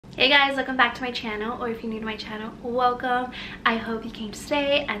Hey guys, welcome back to my channel, or if you're new to my channel, welcome. I hope you came to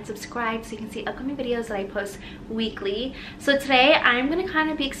stay and subscribe so you can see upcoming videos that I post weekly. So today I'm going to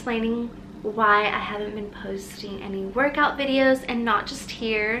kind of be explaining why I haven't been posting any workout videos, and not just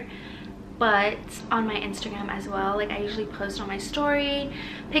here but on my Instagram as well. Like, I usually post on my story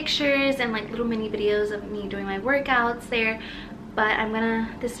pictures and like little mini videos of me doing my workouts there. But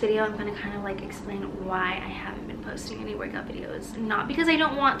this video I'm gonna kind of like explain why I haven't been posting any workout videos. Not because I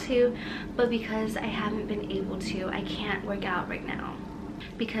don't want to, but because I haven't been able to. I can't work out right now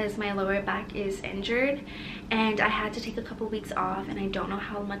because my lower back is injured, and I had to take a couple weeks off, and I don't know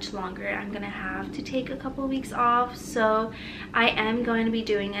how much longer I'm gonna have to take a couple weeks off. So I am going to be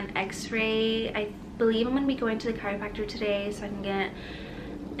doing an x-ray. I believe I'm gonna be going to the chiropractor today so I can get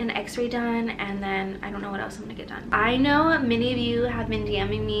an x-ray done, and then I don't know what else I'm gonna get done. I know many of you have been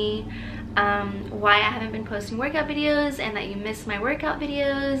DMing me why I haven't been posting workout videos and that you missed my workout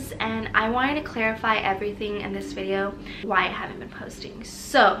videos, and I wanted to clarify everything in this video why I haven't been posting.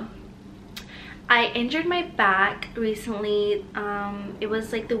 So I injured my back recently. It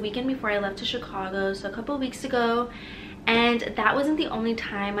was like the weekend before I left to Chicago, so a couple of weeks ago, and that wasn't the only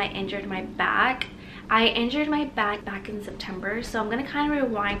time I injured my back. I injured my back in September, so I'm gonna kind of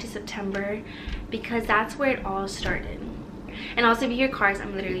rewind to September because that's where it all started. And also, if you hear cars,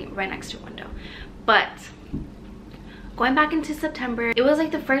 I'm literally right next to a window. But going back into September, it was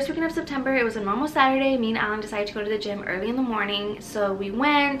like the first weekend of September. It was a normal Saturday. Me and Alan decided to go to the gym early in the morning, so we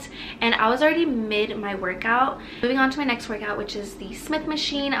went, and I was already mid my workout. Moving on to my next workout, which is the Smith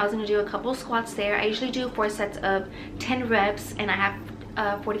machine. I was gonna do a couple squats there. I usually do 4 sets of 10 reps, and I have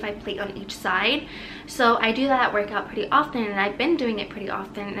 45 plate on each side, so I do that workout pretty often, and I've been doing it pretty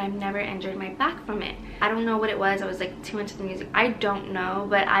often, and I've never injured my back from it. I don't know what it was. I was like too into the music. I don't know,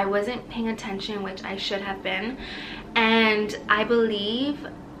 but I wasn't paying attention, which I should have been, and I believe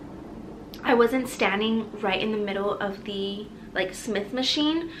I wasn't standing right in the middle of the like Smith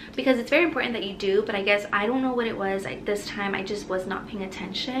machine, because it's very important that you do, but I guess I don't know what it was. This time I just was not paying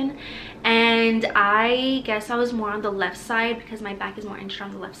attention, and I guess I was more on the left side because my back is more injured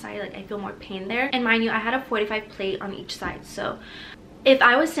on the left side. Like, I feel more pain there, and mind you, I had a 45 plate on each side, so if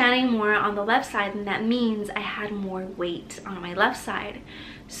I was standing more on the left side, then that means I had more weight on my left side.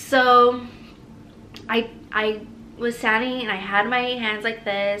 So I was standing and I had my hands like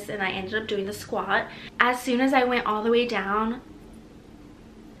this, and I ended up doing the squat. As soon as I went all the way down,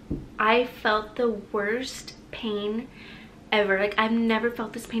 I felt the worst pain ever. Like, I've never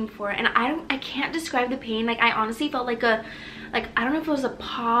felt this pain before, and I can't describe the pain. Like, I honestly felt like I don't know if it was a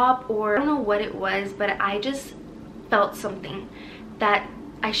pop or I don't know what it was, but I just felt something that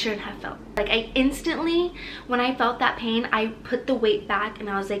I shouldn't have felt. Like, I instantly, when I felt that pain, I put the weight back, and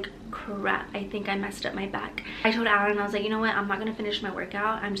I was like, crap, I think I messed up my back. I told Alan, I was like, you know what, I'm not gonna finish my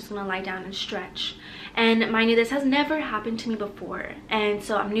workout. I'm just gonna lie down and stretch. And mind you, this has never happened to me before, and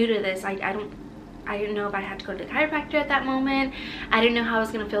so I'm new to this. I didn't know if I had to go to the chiropractor at that moment. I didn't know how I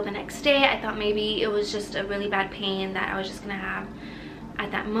was gonna feel the next day. I thought maybe it was just a really bad pain that I was just gonna have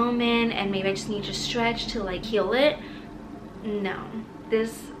at that moment, and maybe I just need to stretch to like heal it. No,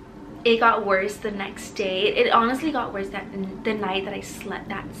 it got worse the next day. It honestly got worse the night that I slept,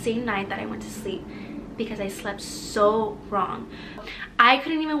 that same night that I went to sleep, because I slept so wrong. I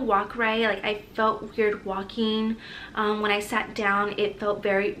couldn't even walk right. Like, I felt weird walking. When I sat down, it felt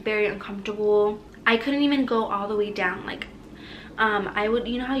very, very uncomfortable. I couldn't even go all the way down. Like,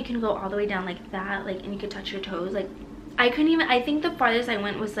 you know how you can go all the way down like that, like, and you could touch your toes? Like, I couldn't even. I think the farthest I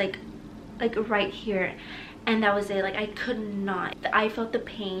went was like right here, and that was it. Like, I could not. I felt the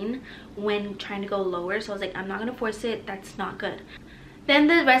pain when trying to go lower, so I was like, I'm not gonna force it. That's not good. Then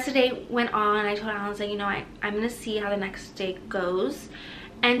the rest of the day went on. I told Alan, I was like, you know, I'm gonna see how the next day goes.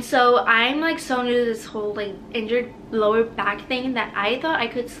 And so I'm like so new to this whole like injured lower back thing that I thought I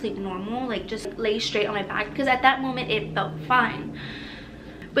could sleep normal, like just lay straight on my back, because at that moment it felt fine.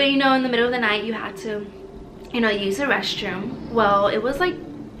 But you know, in the middle of the night you had to, you know, use the restroom. Well, it was like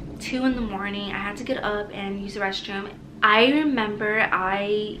 2 in the morning. I had to get up and use the restroom. I remember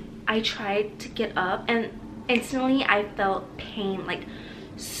I tried to get up, and instantly I felt pain, like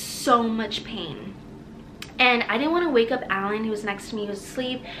so much pain. And I didn't want to wake up Alan, who was next to me, who was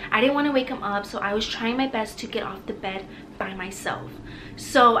asleep. I didn't want to wake him up, so I was trying my best to get off the bed by myself.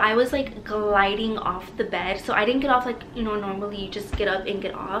 So I was like gliding off the bed. So I didn't get off like, you know, normally you just get up and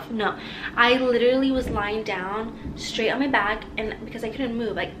get off. No, I literally was lying down straight on my back, and because I couldn't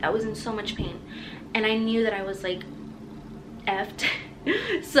move, like, I was in so much pain, and I knew that I was like effed.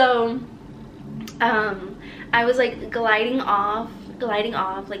 So I was like gliding off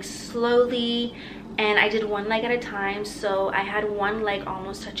like slowly, and I did one leg at a time. So I had one leg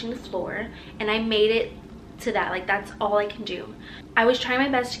almost touching the floor, and I made it to that. Like, that's all I can do. I was trying my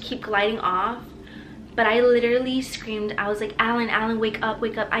best to keep gliding off, but I literally screamed. I was like, Alan, wake up,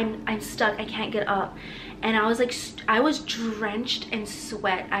 I'm stuck, I can't get up. And I was like, I was drenched in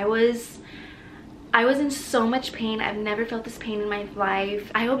sweat. I was in so much pain. I've never felt this pain in my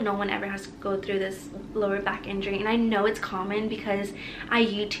life. I hope no one ever has to go through this lower back injury, and I know it's common because I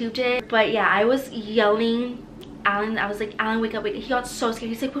YouTubed it. But yeah, I was yelling Alan. I was like, Alan, wake up, He got so scared.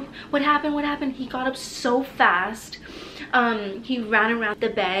 He's like, what happened? He got up so fast. He ran around the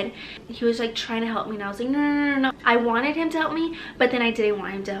bed. He was like trying to help me, and I was like, no. I wanted him to help me, but then I didn't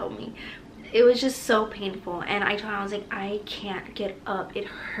want him to help me. It was just so painful, and I told him, I was like, I can't get up, it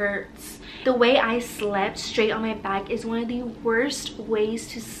hurts. The way I slept straight on my back is one of the worst ways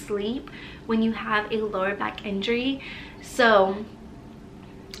to sleep when you have a lower back injury. So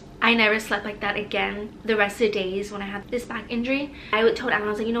I never slept like that again the rest of the days when I had this back injury. I told Alan,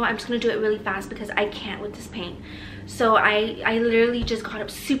 I was like, you know what, I'm just gonna do it really fast because I can't with this pain. So I literally just got up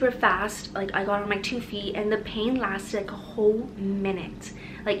super fast. Like, I got on my 2 feet, and the pain lasted like a whole minute.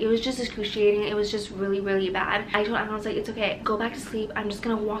 Like, it was just excruciating. It was just really, really bad. I told Alan, I was like, it's okay, go back to sleep. I'm just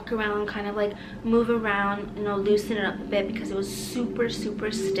gonna walk around, kind of like move around, you know, loosen it up a bit, because it was super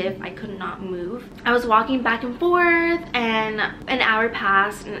stiff. I could not move. I was walking back and forth, and an hour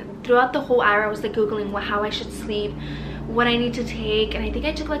passed, and throughout the whole hour I was like googling how I should sleep, what I need to take, and I think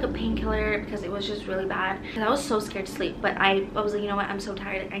I took like a painkiller because it was just really bad. I was so scared to sleep, but I was like, you know what, I'm so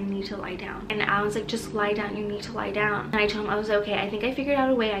tired, like, I need to lie down. And Alan's like, just lie down, you need to lie down. And I told him, I was like, okay, I think I figured out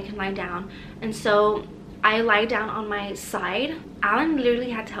a way I can lie down. And so I lie down on my side. Alan literally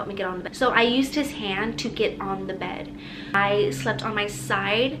had to help me get on the bed, so I used his hand to get on the bed. I slept on my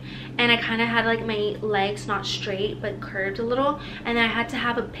side, and I kind of had like my legs not straight but curved a little, and then I had to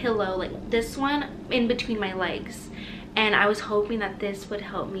have a pillow like this one in between my legs. And I was hoping that this would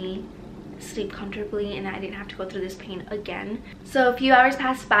help me sleep comfortably and I didn't have to go through this pain again. So a few hours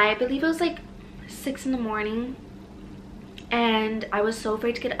passed by. I believe it was like 6 in the morning, and I was so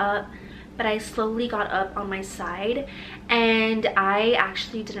afraid to get up, but I slowly got up on my side, and I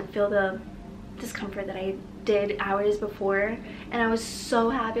actually didn't feel the discomfort that I did hours before, and I was so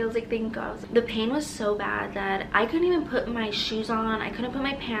happy. I was like, thank God. The pain was so bad that I couldn't even put my shoes on. I couldn't put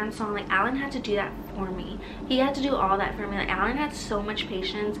my pants on. Like, Alan had to do that for me. He had to do all that for me. Like, Alan had so much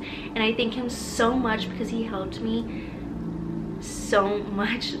patience, and I thank him so much because he helped me so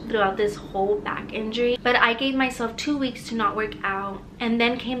much throughout this whole back injury. But I gave myself 2 weeks to not work out, and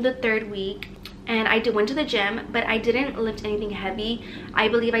then came the 3rd week, and I went to the gym, but I didn't lift anything heavy. I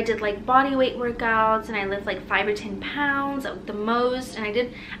believe I did like body weight workouts, and I lift like 5 or 10 pounds at the most.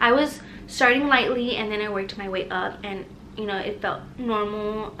 And I was starting lightly, and then I worked my way up, and you know, it felt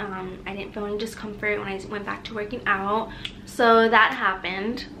normal. I didn't feel any discomfort when I went back to working out. So that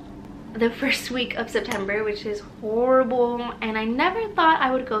happened the 1st week of September, which is horrible, and I never thought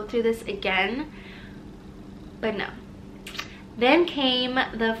I would go through this again, but no. Then came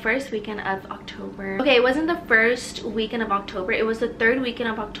the 1st weekend of October. Okay, it wasn't the 1st weekend of October, it was the 3rd weekend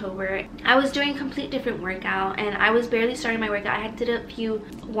of October. I was doing a complete different workout, and I was barely starting my workout. I did a few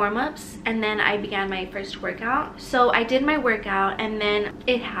warm-ups, and then I began my first workout. So I did my workout, and then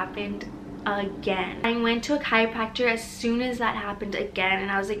it happened again. I went to a chiropractor as soon as that happened again,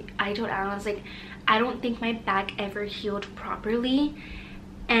 and I was like, I told Alan, I was like, I don't think my back ever healed properly,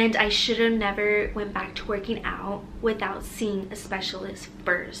 and I should have never went back to working out without seeing a specialist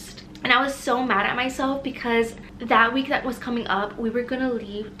first. And I was so mad at myself because that week that was coming up, we were gonna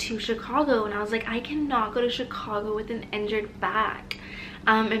leave to Chicago, and I was like, I cannot go to Chicago with an injured back.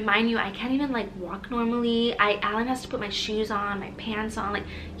 And mind you, I can't even like walk normally. Alan has to put my shoes on, my pants on. Like,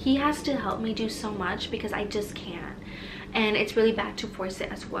 he has to help me do so much because I just can't, and it's really bad to force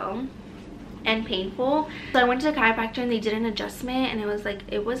it as well, and painful. So I went to the chiropractor, and they did an adjustment, and it was like,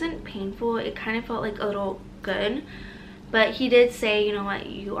 it wasn't painful. It kind of felt like a little good, but he did say, you know what,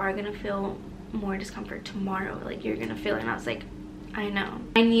 you are gonna feel more discomfort tomorrow. Like, you're gonna feel it. And I was like, I know.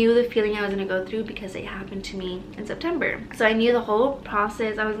 I knew the feeling I was gonna go through because it happened to me in September. So I knew the whole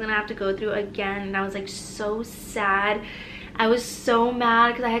process I was gonna have to go through again, and I was like so sad. I was so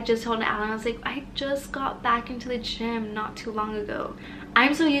mad because I had just told Alan, I was like, I just got back into the gym not too long ago.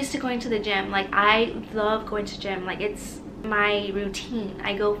 I'm so used to going to the gym. Like, I love going to gym. Like, it's my routine.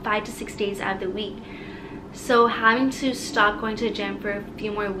 I go 5 to 6 days out of the week. So having to stop going to the gym for a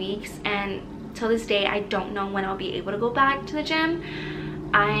few more weeks, and till this day I don't know when I'll be able to go back to the gym.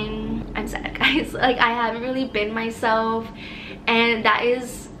 I'm sad, guys. Like, I haven't really been myself, and that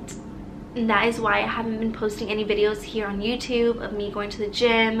is And that is why I haven't been posting any videos here on YouTube of me going to the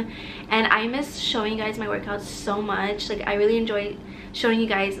gym. And I miss showing you guys my workouts so much. Like, I really enjoy showing you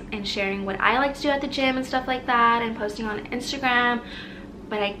guys and sharing what I like to do at the gym and stuff like that, and posting on Instagram.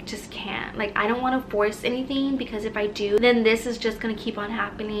 But I just can't. Like, I don't want to force anything, because if I do, then this is just gonna keep on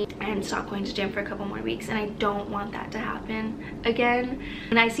happening and stop going to gym for a couple more weeks, and I don't want that to happen again.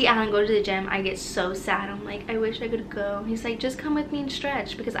 When I see Alan go to the gym, I get so sad. I'm like, I wish I could go. He's like, just come with me and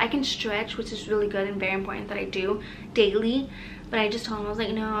stretch, because I can stretch, which is really good and very important that I do daily. But I just told him, I was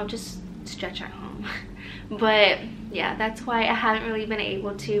like, no, I'll just stretch at home. But yeah, that's why I haven't really been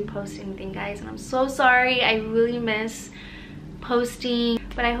able to post anything, guys, and I'm so sorry. I really miss posting,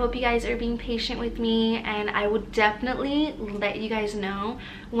 but I hope you guys are being patient with me, and I will definitely let you guys know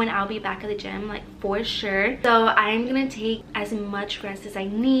when I'll be back at the gym, like, for sure. So I'm gonna take as much rest as I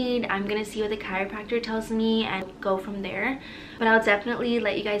need. I'm gonna see what the chiropractor tells me and go from there. But I'll definitely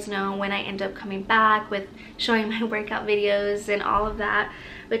let you guys know when I end up coming back with showing my workout videos and all of that,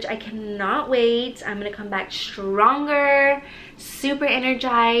 which I cannot wait. I'm gonna come back stronger, super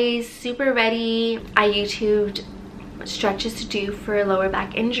energized, super ready. I YouTubed stretches to do for a lower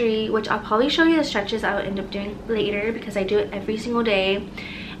back injury, which I'll probably show you the stretches I'll end up doing later, because I do it every single day,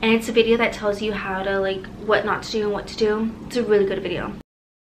 and it's a video that tells you how to, like, what not to do and what to do. It's a really good video.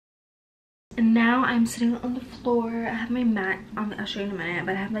 And now I'm sitting on the floor. I have my mat on, I'll show you in a minute,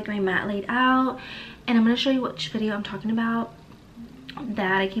 but I have like my mat laid out, and I'm going to show you which video I'm talking about.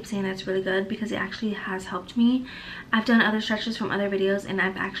 That I keep saying that's really good, because it actually has helped me. I've done other stretches from other videos and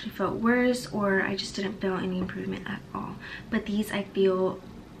I've actually felt worse, or I just didn't feel any improvement at all. But these I feel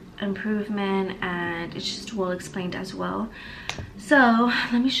improvement, and it's just well explained as well. So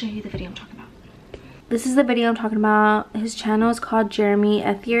let me show you the video I'm talking about. This is the video I'm talking about. His channel is called Jeremy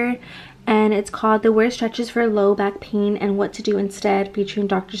Ethier, and it's called The Worst Stretches for Low Back Pain and What to Do Instead, featuring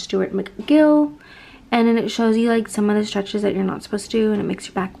Dr. Stuart McGill. And then it shows you like some of the stretches that you're not supposed to do, and it makes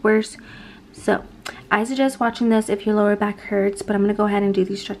your back worse. So I suggest watching this if your lower back hurts, but I'm gonna go ahead and do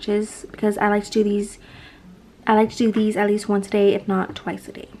these stretches because I like to do these at least once a day, if not twice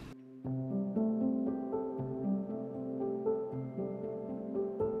a day.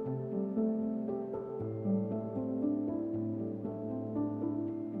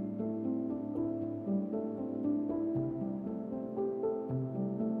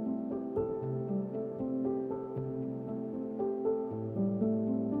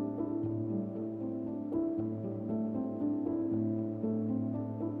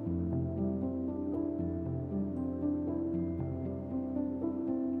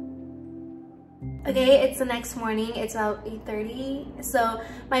 Okay, it's the next morning. It's about 8:30. So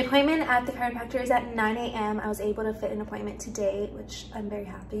my appointment at the chiropractor is at 9 a.m. I was able to fit an appointment today, which I'm very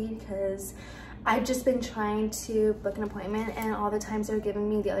happy, because I've just been trying to book an appointment, and all the times they were giving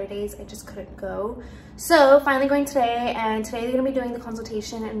me the other days, I just couldn't go. So finally going today, and today they're gonna be doing the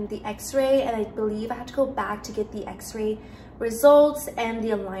consultation and the x-ray, and I believe I have to go back to get the x-ray results and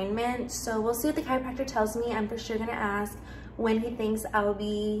the alignment. So we'll see what the chiropractor tells me. I'm for sure gonna ask when he thinks I'll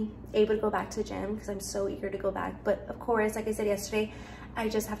be able to go back to the gym, because I'm so eager to go back. But of course, like I said yesterday, I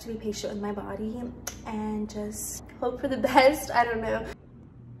just have to be patient with my body and just hope for the best. I don't know.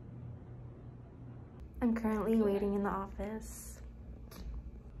 I'm currently waiting in the office.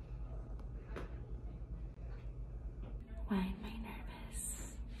 Why am I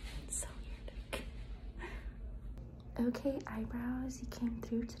nervous? It's so weird. Okay, eyebrows, you came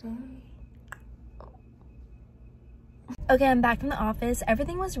through today. Okay, I'm back from the office.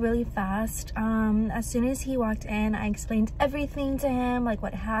 Everything was really fast. As soon as he walked in, I explained everything to him, like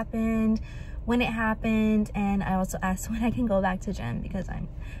what happened, when it happened, and I also asked when I can go back to gym, because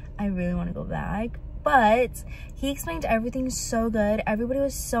I really want to go back. But he explained everything so good. Everybody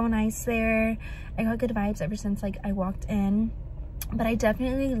was so nice there. I got good vibes ever since like I walked in. But I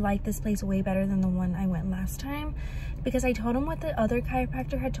definitely like this place way better than the one I went last time, because I told him what the other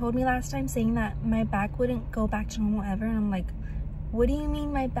chiropractor had told me last time, saying that my back wouldn't go back to normal ever. And I'm like, what do you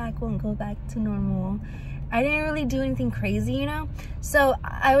mean my back won't go back to normal? I didn't really do anything crazy, you know? So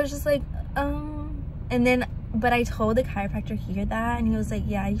I was just like, and then, but I told the chiropractor here that, and he was like,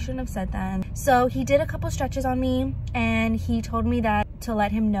 yeah, you shouldn't have said that. And so he did a couple stretches on me, and he told me that to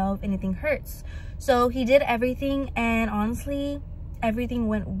let him know if anything hurts. So he did everything, and honestly, everything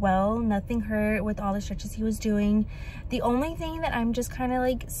went well. Nothing hurt with all the stretches he was doing. The only thing that I'm just kind of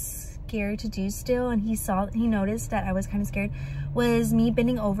like scared to do still, and he noticed that I was kind of scared, was me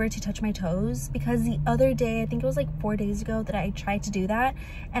bending over to touch my toes, because the other day, I think it was like 4 days ago, that I tried to do that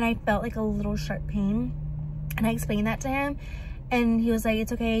and I felt like a little sharp pain, and I explained that to him, And he was like,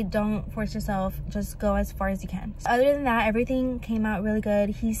 it's okay, don't force yourself, just go as far as you can. Other than that, everything came out really good.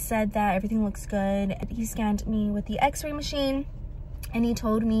 He said that everything looks good. He scanned me with the x-ray machine, and he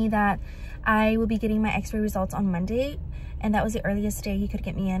told me that I will be getting my x-ray results on Monday, and that was the earliest day he could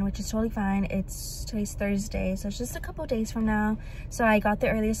get me in, which is totally fine. Today's Thursday, so it's just a couple days from now. So I got the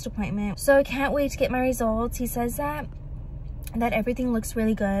earliest appointment. So I can't wait to get my results. He says that everything looks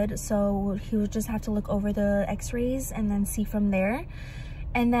really good, so he will just have to look over the x-rays and then see from there.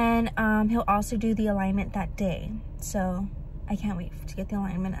 And then he'll also do the alignment that day, so I can't wait to get the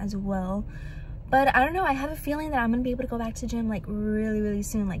alignment as well. But I don't know, I have a feeling that I'm gonna be able to go back to the gym like really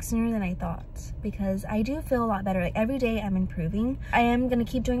soon, like sooner than I thought, because I do feel a lot better. Like every day I'm improving. I am gonna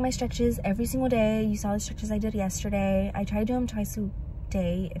keep doing my stretches every single day. You saw the stretches I did yesterday. I try to do them twice a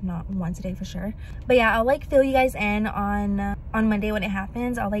day, if not once a day for sure. But yeah, I'll like fill you guys in on Monday when it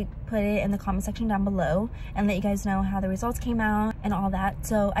happens. I'll like put it in the comment section down below and let you guys know how the results came out and all that.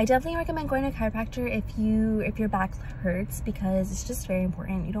 So I definitely recommend going to a chiropractor if your back hurts, because it's just very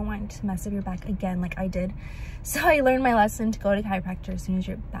important. You don't want to mess up your back again like I did. So I learned my lesson to go to chiropractor as soon as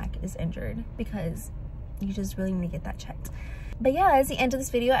your back is injured, because you just really need to get that checked. But yeah, that's the end of this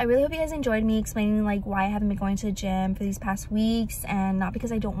video. I really hope you guys enjoyed me explaining like why I haven't been going to the gym for these past weeks, and not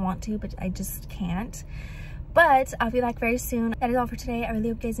because I don't want to, but I just can't. But I'll be back very soon. That is all for today. I really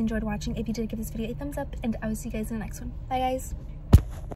hope you guys enjoyed watching. If you did, give this video a thumbs up, and I will see you guys in the next one. Bye guys.